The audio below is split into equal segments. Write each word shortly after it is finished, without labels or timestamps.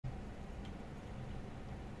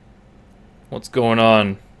What's going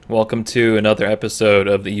on? Welcome to another episode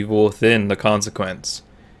of The Evil Within: The Consequence.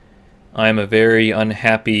 I am a very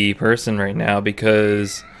unhappy person right now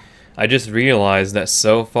because I just realized that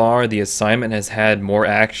so far the assignment has had more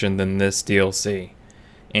action than this DLC.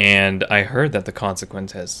 And I heard that The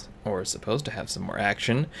Consequence has, or is supposed to have some more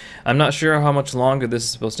action. I'm not sure how much longer this is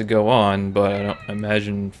supposed to go on, but I don't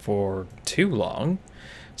imagine for too long.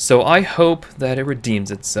 So I hope that it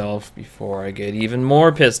redeems itself before I get even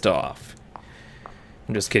more pissed off.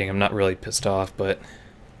 I'm just kidding, I'm not really pissed off, but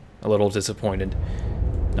a little disappointed.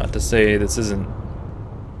 Not to say this is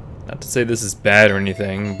bad or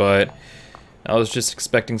anything, but I was just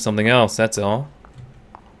expecting something else, that's all.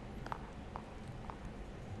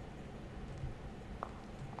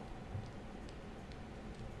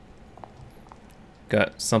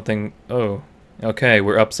 Got something. Oh, okay,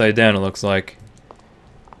 we're upside down, it looks like.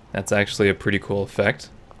 That's actually a pretty cool effect.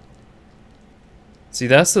 See,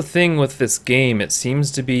 that's the thing with this game. It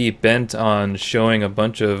seems to be bent on showing a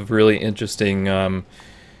bunch of really interesting,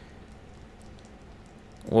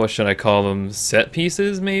 what should I call them? Set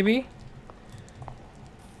pieces, maybe?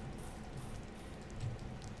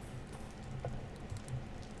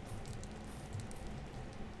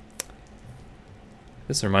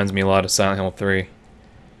 This reminds me a lot of Silent Hill 3.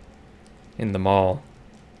 In the mall.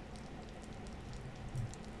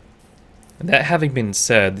 And that having been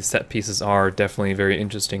said, the set pieces are definitely very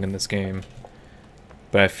interesting in this game.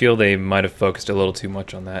 But I feel they might have focused a little too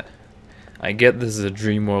much on that. I get this is a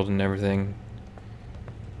dream world and everything.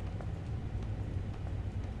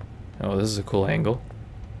 Oh, this is a cool angle.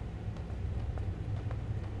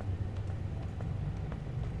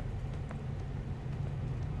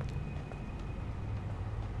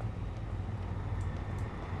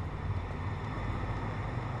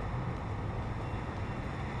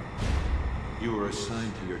 You were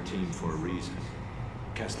assigned to your team for a reason.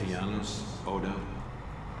 Castellanos, Oda,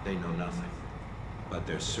 they know nothing. But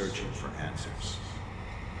they're searching for answers.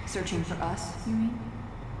 Searching for us, you mean?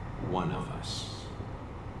 One of us.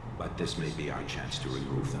 But this may be our chance to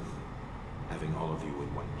remove them. Having all of you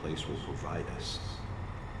in one place will provide us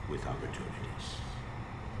with opportunities.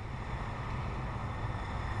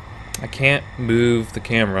 I can't move the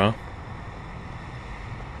camera.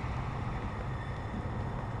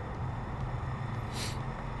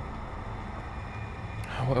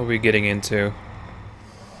 What are we getting into?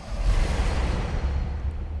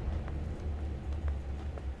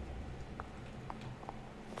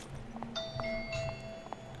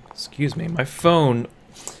 Excuse me, my phone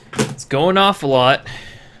is going off a lot.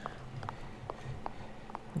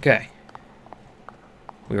 Okay.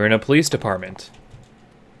 We were in a police department.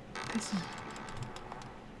 Listen.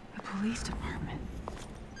 A police department.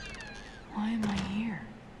 Why am I here?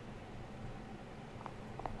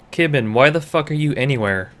 Kibben, why the fuck are you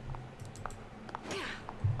anywhere?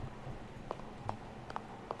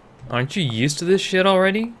 Aren't you used to this shit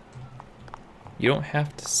already? You don't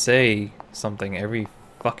have to say something every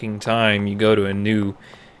fucking time you go to a new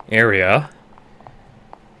area.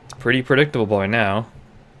 It's pretty predictable by now.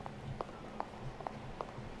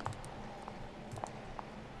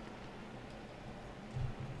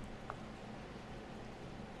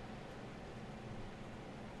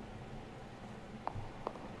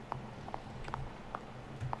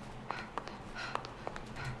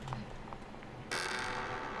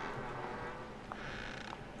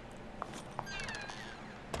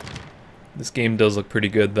 This game does look pretty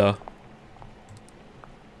good, though.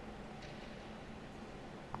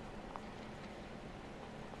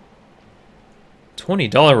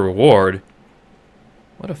 $20 reward?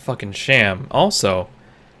 What a fucking sham. Also,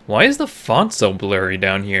 why is the font so blurry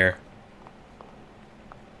down here?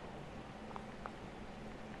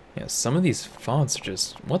 Yeah, some of these fonts are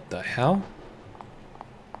just... what the hell?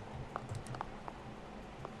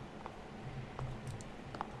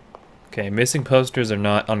 Okay, missing posters are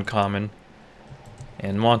not uncommon.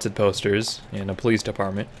 And wanted posters in a police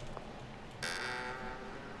department.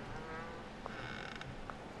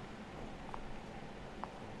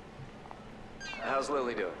 How's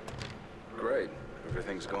Lily doing? Great.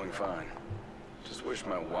 Everything's going fine. Just wish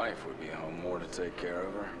my wife would be home more to take care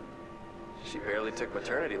of her. She barely took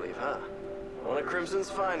maternity leave, huh? One of Crimson's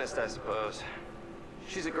finest, I suppose.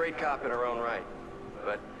 She's a great cop in her own right,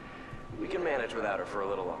 but we can manage without her for a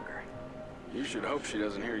little longer. You should hope she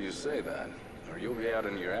doesn't hear you say that, or you'll be out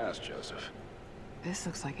in your ass, Joseph. This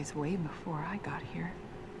looks like it's way before I got here.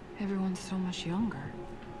 Everyone's so much younger.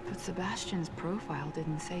 But Sebastian's profile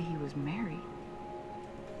didn't say he was married.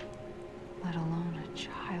 Let alone a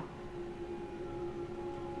child.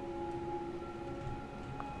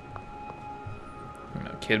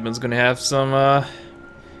 Kidman's gonna have some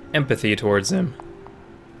empathy towards him.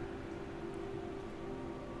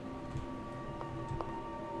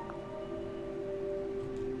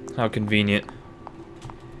 How convenient.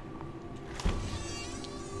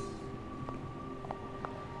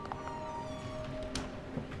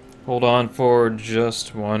 Hold on for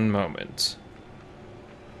just one moment.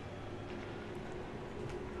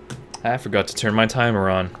 I forgot to turn my timer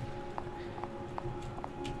on.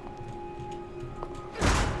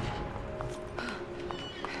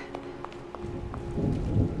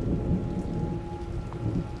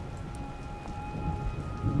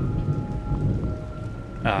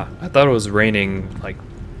 Ah, I thought it was raining, like,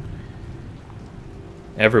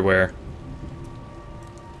 everywhere.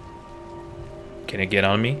 Can it get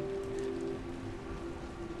on me?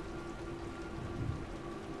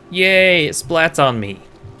 Yay, it splats on me.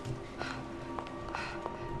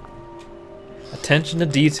 Attention to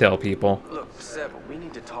detail, people. Look, Seb, we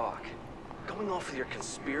need to talk. Going off with your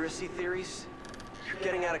conspiracy theories? You're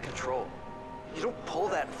getting out of control. You don't pull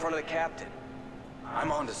that in front of the captain.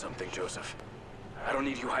 I'm onto something, Joseph. I don't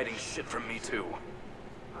need you hiding shit from me, too.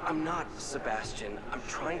 I'm not, Sebastian. I'm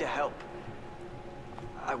trying to help.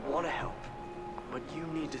 I want to help. But you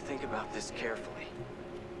need to think about this carefully.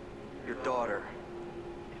 Your daughter,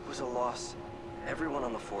 it was a loss everyone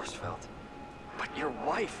on the force felt. But your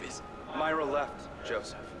wife is... Myra left,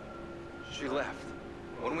 Joseph. She left.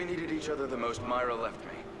 When we needed each other the most, Myra left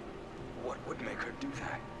me. What would make her do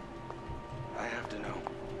that? I have to know.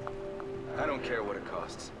 I don't care what it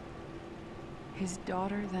costs. His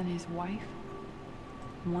daughter, then his wife?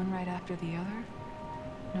 One right after the other?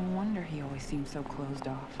 No wonder he always seemed so closed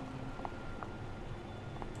off.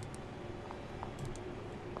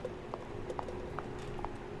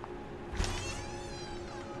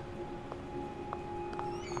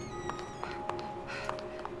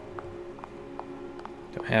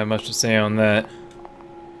 Don't have much to say on that.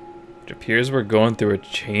 It appears we're going through a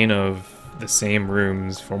chain of the same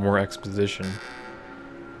rooms for more exposition.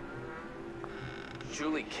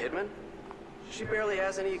 Julie Kidman? She barely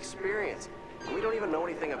has any experience. We don't even know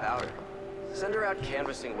anything about her. Send her out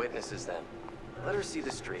canvassing witnesses then. Let her see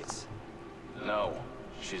the streets. No.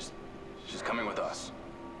 She's coming with us.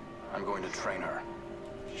 I'm going to train her.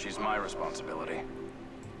 She's my responsibility.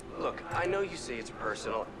 Look, I know you say it's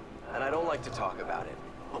personal, and I don't like to talk about it.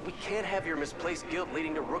 But we can't have your misplaced guilt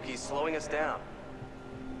leading to rookies slowing us down.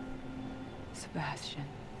 Sebastian.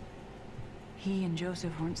 He and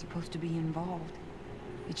Joseph weren't supposed to be involved.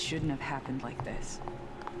 It shouldn't have happened like this.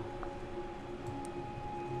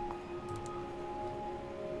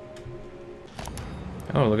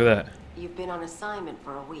 Oh, look at that. You've been on assignment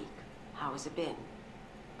for a week. How has it been?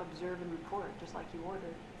 Observe and report, just like you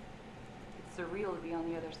ordered. It's surreal to be on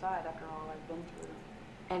the other side after all I've been through.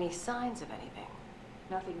 Any signs of anything?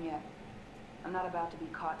 Nothing yet. I'm not about to be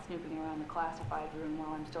caught snooping around the classified room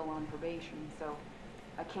while I'm still on probation, so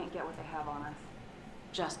I can't get what they have on us.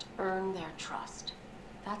 Just earn their trust.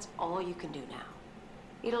 That's all you can do now.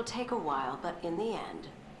 It'll take a while, but in the end,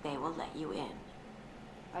 they will let you in.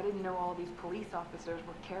 I didn't know all these police officers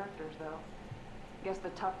were characters, though. Guess the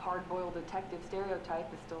tough, hard-boiled detective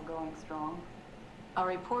stereotype is still going strong. Our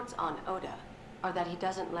reports on Oda are that he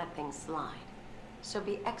doesn't let things slide. So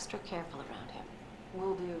be extra careful around him.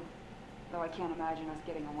 Will do. Though I can't imagine us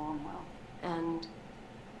getting along well. And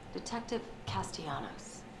Detective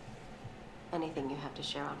Castellanos. Anything you have to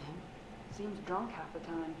share on him? Seems drunk half the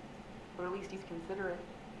time. But at least he's considerate.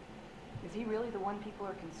 Is he really the one people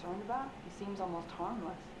are concerned about? He seems almost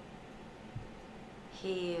harmless.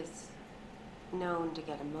 He is known to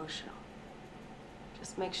get emotional.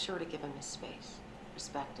 Just make sure to give him his space.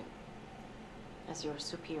 Respect him. As your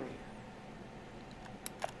superior.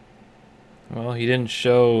 Well, he didn't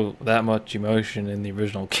show that much emotion in the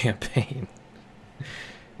original campaign.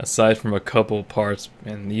 Aside from a couple parts,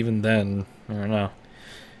 and even then, I don't know.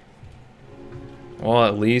 Well,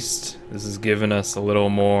 at least this has given us a little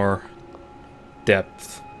more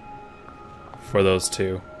depth for those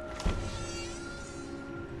two.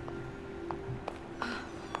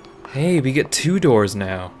 Hey, we get 2 doors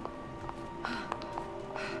now.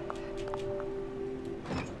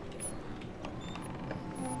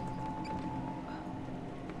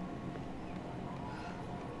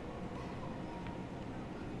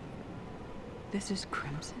 This is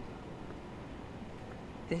Crimson?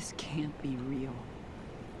 This can't be real.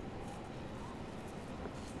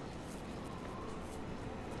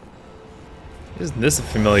 Isn't this a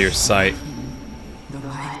familiar sight? The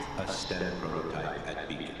light. A STEM prototype at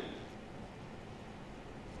Beacon.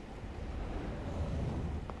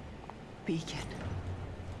 Beacon.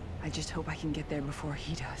 I just hope I can get there before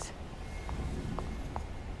he does.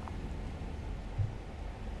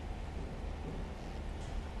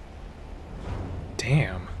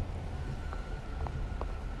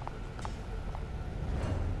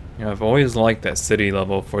 You know, I've always liked that city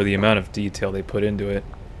level for the amount of detail they put into it.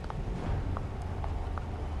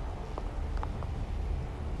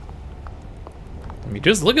 I mean,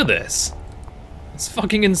 just look at this. It's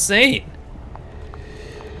fucking insane.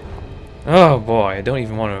 Oh boy, I don't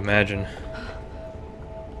even want to imagine.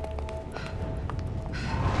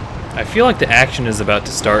 I feel like the action is about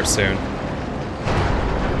to start soon.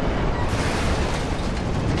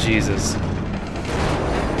 Jesus.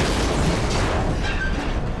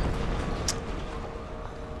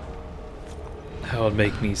 That would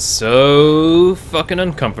make me so fucking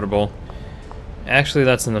uncomfortable. Actually,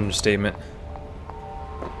 that's an understatement.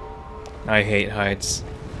 I hate heights.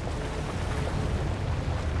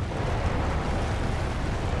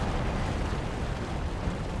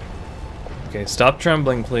 Okay, stop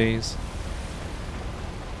trembling, please.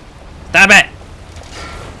 Stop it!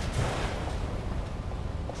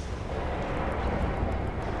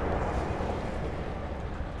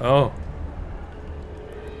 Oh.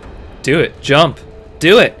 Do it. Jump.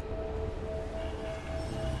 Do it!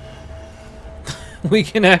 We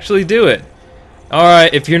can actually do it.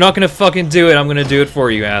 Alright, if you're not gonna fucking do it, I'm gonna do it for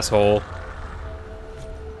you, asshole.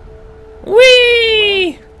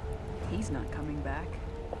 Whee! He's not coming back.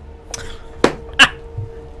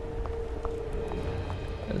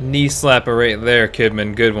 Knee slapper right there,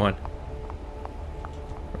 Kidman. Good one.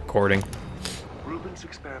 Recording. Rubin's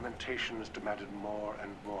experimentation has demanded more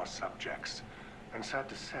and more subjects. And sad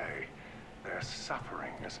to say, they're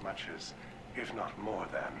suffering as much as, if not more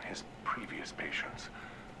than, his previous patients.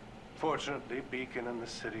 Fortunately, Beacon and the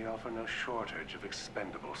city offer no shortage of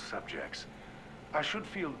expendable subjects. I should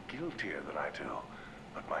feel guiltier than I do,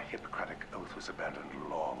 but my Hippocratic oath was abandoned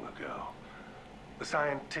long ago. The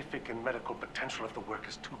scientific and medical potential of the work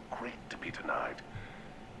is too great to be denied.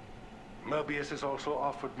 Mobius has also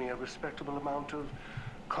offered me a respectable amount of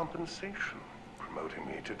compensation. Promoting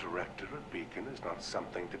me to director of Beacon is not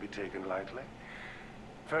something to be taken lightly.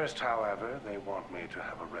 First, however, they want me to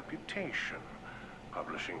have a reputation,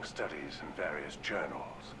 publishing studies in various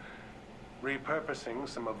journals. Repurposing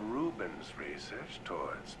some of Rubin's research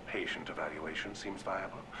towards patient evaluation seems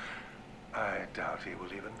viable. I doubt he will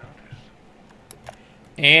even notice.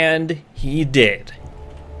 And he did.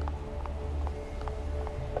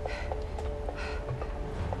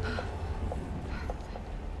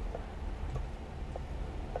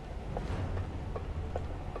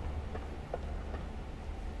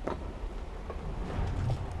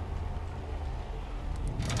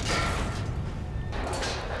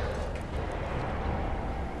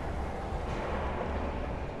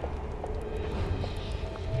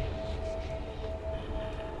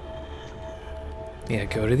 Yeah,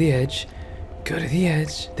 go to the edge. Go to the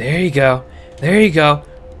edge. There you go. There you go.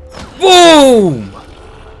 Boom!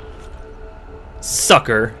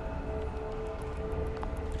 Sucker.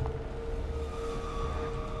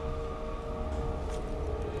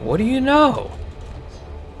 What do you know?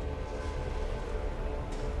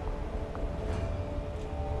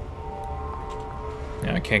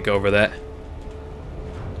 Yeah, I can't go over that.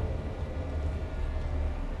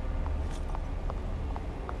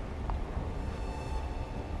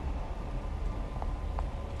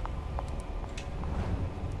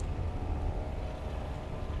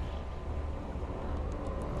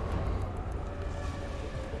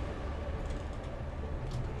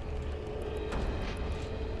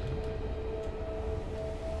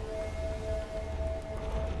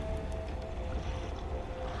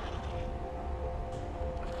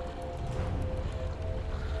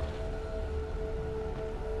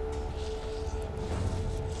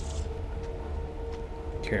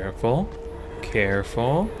 Careful.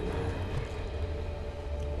 Careful.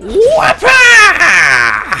 Whoppa!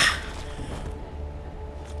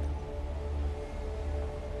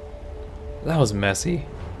 That was messy.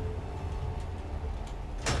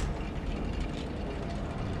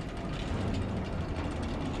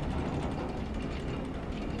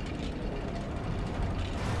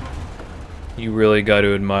 You really got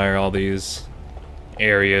to admire all these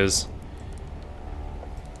areas.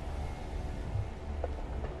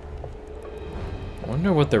 I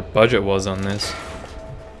wonder what their budget was on this.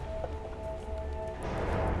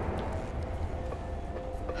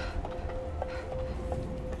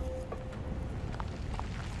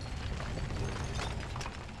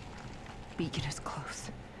 Beacon is close.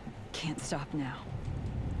 Can't stop now.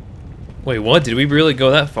 Wait, what? Did we really go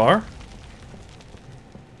that far?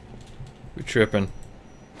 We're tripping.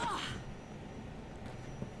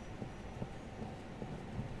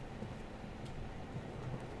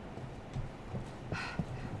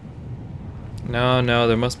 No, no,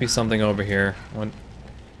 there must be something over here.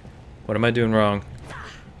 What am I doing wrong?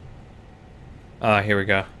 Ah, here we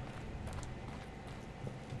go.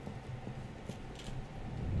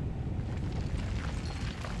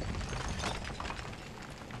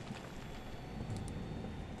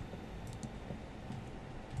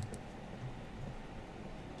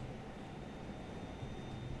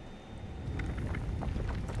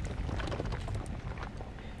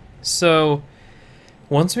 So,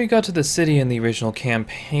 once we got to the city in the original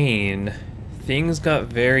campaign, things got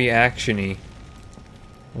very actiony.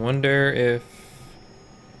 Wonder if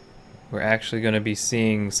we're actually going to be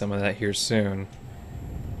seeing some of that here soon.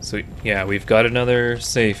 So, yeah, we've got another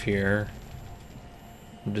safe here.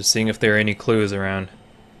 I'm just seeing if there are any clues around.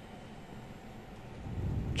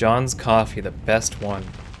 John's Coffee, the best one.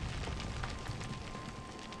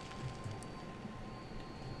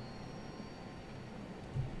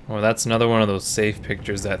 Oh, that's another one of those safe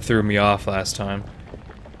pictures that threw me off last time.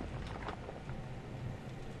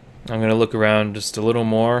 I'm gonna look around just a little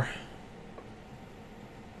more.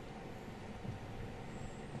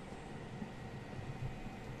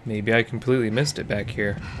 Maybe I completely missed it back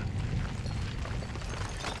here.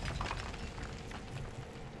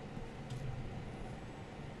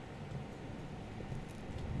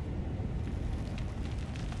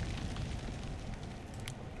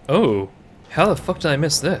 Oh, how the fuck did I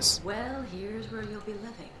miss this? Well, here's where you'll be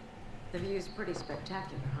living. The view's pretty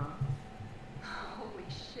spectacular, huh? Holy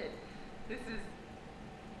shit. This is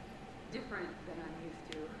different than I'm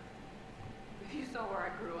used to. If you saw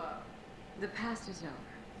where I grew up. The past is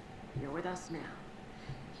over. You're with us now.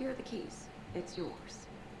 Here are the keys. It's yours.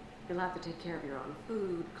 You'll have to take care of your own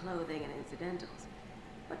food, clothing, and incidentals.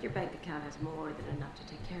 But your bank account has more than enough to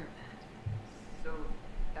take care of that. So,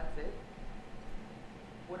 that's it?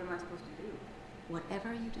 What am I supposed to do?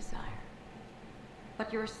 Whatever you desire.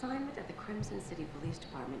 But your assignment at the Crimson City Police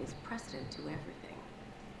Department is precedent to everything.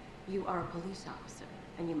 You are a police officer,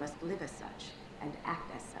 and you must live as such, and act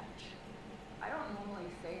as such. I don't normally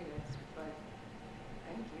say this, but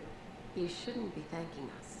thank you. You shouldn't be thanking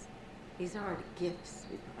us. These aren't gifts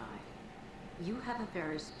we provide. You have a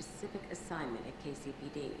very specific assignment at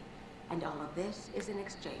KCPD, and all of this is in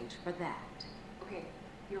exchange for that. Okay,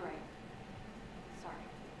 you're right. Sorry.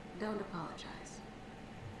 Don't apologize.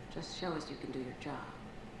 Just show us you can do your job.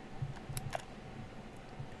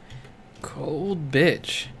 Cold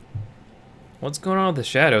bitch. What's going on with the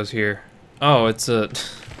shadows here? Oh, it's a...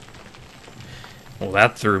 Well,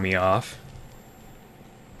 that threw me off.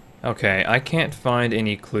 Okay, I can't find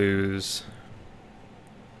any clues.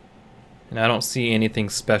 And I don't see anything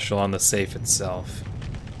special on the safe itself.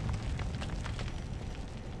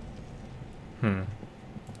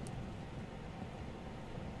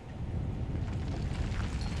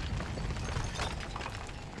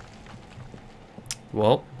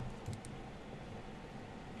 Well.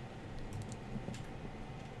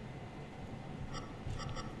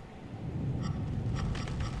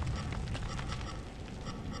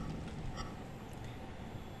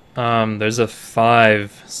 There's a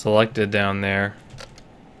 5 selected down there.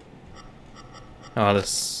 Oh,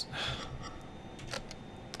 this...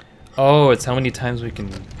 Oh, it's how many times we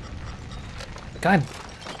can... God...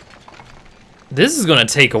 This is gonna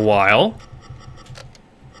take a while.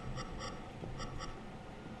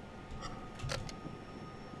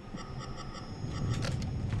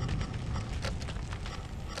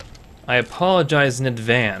 I apologize in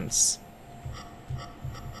advance.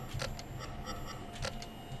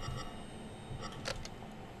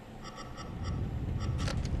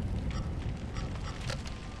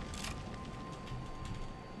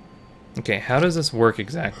 Okay, how does this work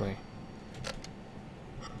exactly?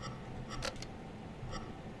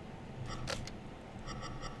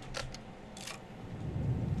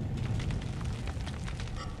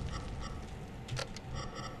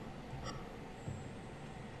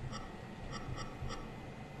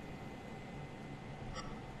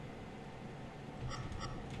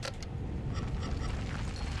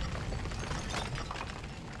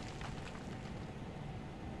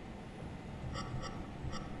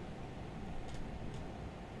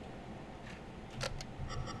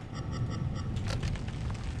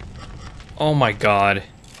 Oh my god.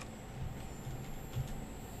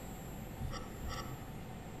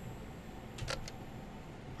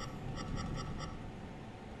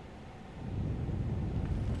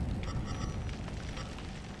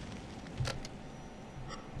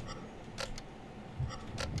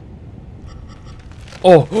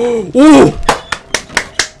 Oh! Ooh!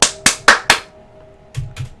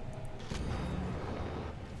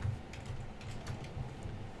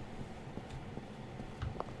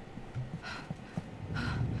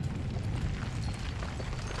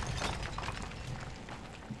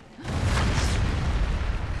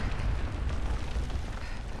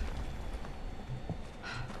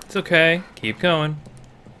 It's okay. Keep going.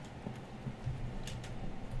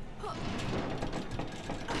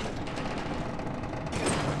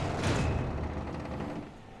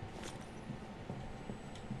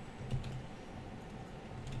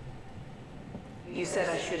 You said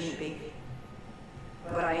I shouldn't be,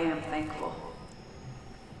 but I am thankful.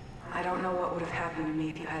 I don't know what would have happened to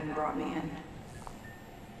me if you hadn't brought me in.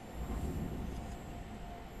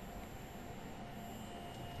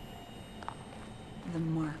 The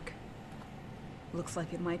mark. Looks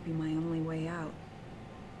like it might be my only way out.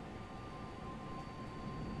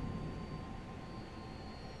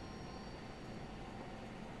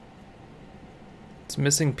 It's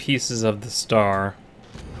missing pieces of the star.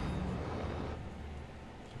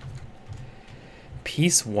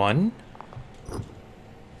 Piece 1?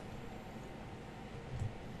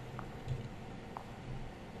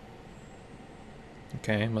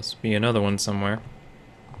 Okay, must be another one somewhere.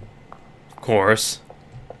 Of course.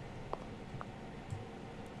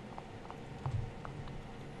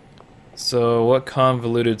 So, what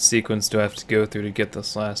convoluted sequence do I have to go through to get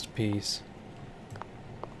this last piece?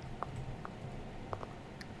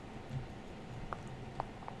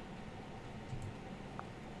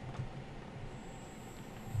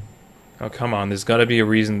 Oh, come on. There's gotta be a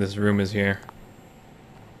reason this room is here.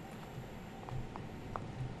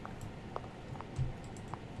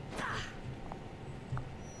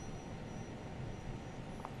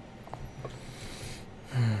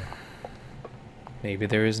 Maybe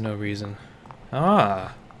there is no reason.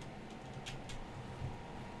 Ah!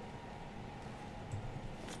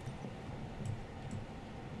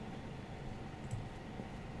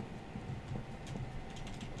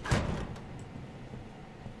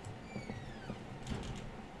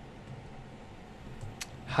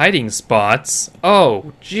 Hiding spots?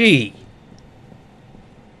 Oh, gee!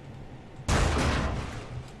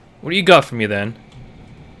 What do you got for me then?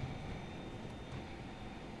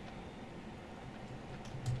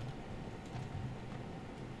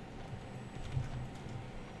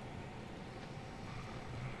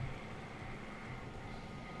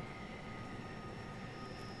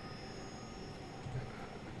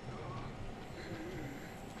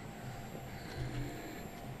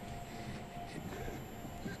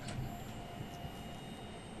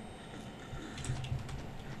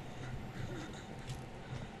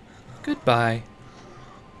 Goodbye.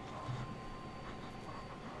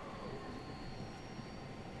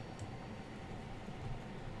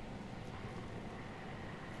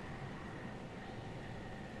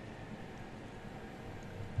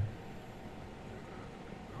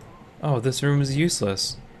 Oh, this room is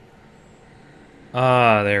useless.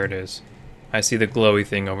 Ah, there it is. I see the glowy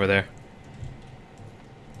thing over there.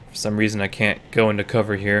 For some reason I can't go into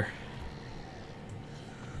cover here.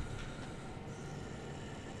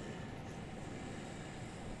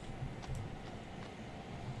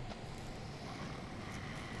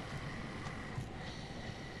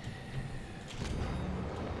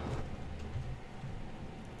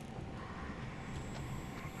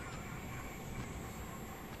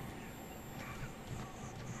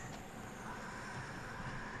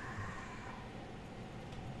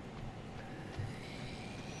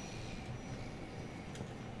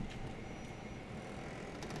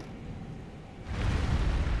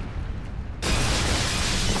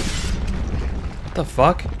 What the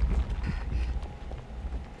fuck?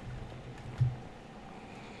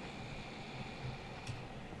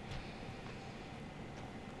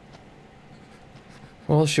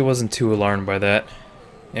 Well, she wasn't too alarmed by that.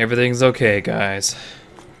 Everything's okay, guys.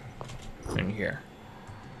 In here.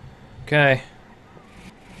 Okay.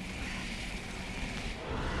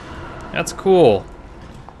 That's cool.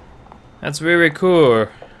 That's very cool.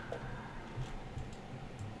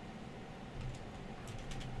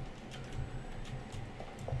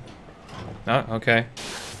 Oh, okay.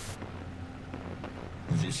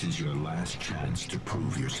 This is your last chance to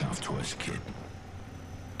prove yourself to us, kid.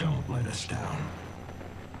 Don't let us down.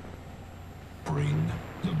 Bring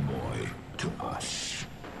the boy to us.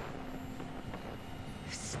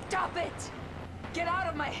 Stop it! Get out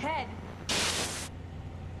of my head!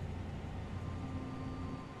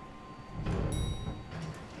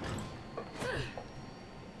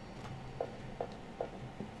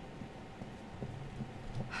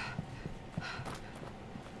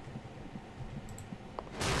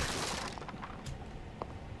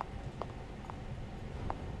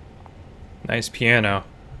 Nice piano.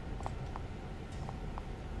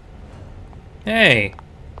 Hey!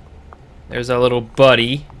 There's our little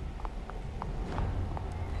buddy.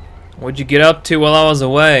 What'd you get up to while I was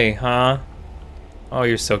away, huh? Oh,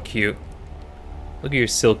 you're so cute. Look at your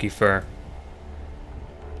silky fur.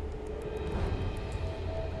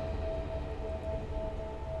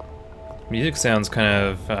 Music sounds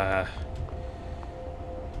kind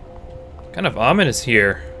of ominous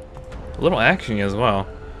here. A little actiony as well.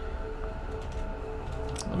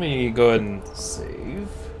 Let me go ahead and save.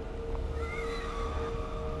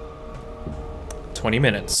 20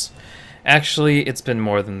 minutes. Actually, it's been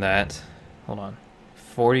more than that. Hold on.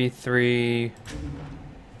 43...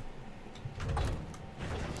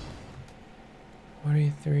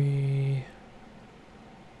 43...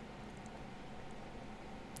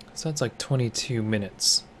 So that's like 22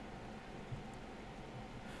 minutes.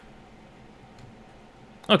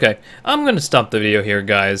 Okay, I'm gonna stop the video here,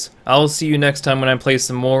 guys. I'll see you next time when I play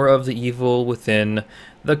some more of The Evil Within: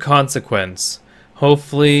 The Consequence.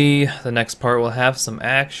 Hopefully, the next part will have some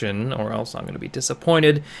action, or else I'm gonna be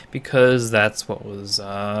disappointed, because that's what was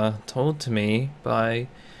told to me by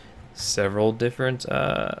several different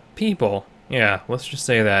people. Yeah, let's just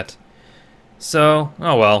say that. So,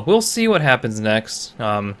 oh well, we'll see what happens next.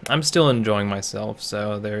 I'm still enjoying myself,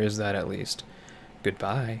 so there is that at least.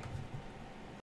 Goodbye.